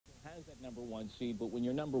#1 seed, but when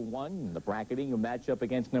you're #1 in the bracketing, you match up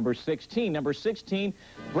against number 16. Number 16,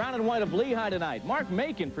 Brown and White of Lehigh tonight. Mark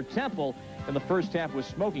Macon for Temple in the first half was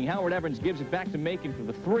smoking. Howard Evans gives it back to Macon for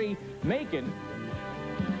the 3. Macon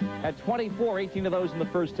had 24, 18 of those in the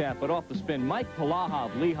first half, but off the spin, Mike Palaha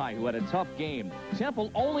of Lehigh, who had a tough game.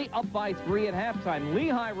 Temple only up by 3 at halftime.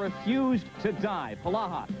 Lehigh refused to die.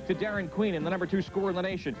 Palaha to Darren Queenan, the #2 scorer in the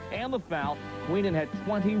nation, and the foul. Queenan had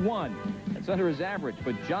 21. That's under his average,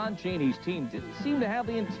 but John Chaney's team didn't seem to have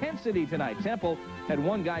the intensity tonight. Temple had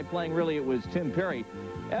one guy playing, really, it was Tim Perry.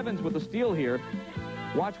 Evans with the steal here.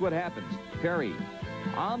 Watch what happens. Perry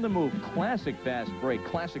on the move, classic fast break,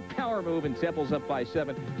 classic power move, and Temple's up by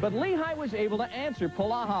 7. But Lehigh was able to answer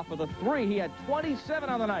Palaha for the 3. He had 27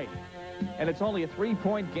 on the night. And it's only a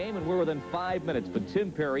 3-point game, and we're within 5 minutes. But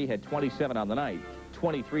Tim Perry had 27 on the night,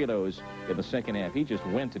 23 of those in the second half. He just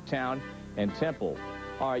went to town, and Temple.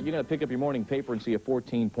 All right, you're going to pick up your morning paper and see a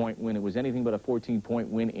 14-point win. It was anything but a 14-point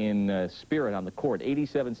win in spirit on the court.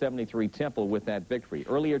 87-73 Temple with that victory.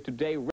 Earlier today,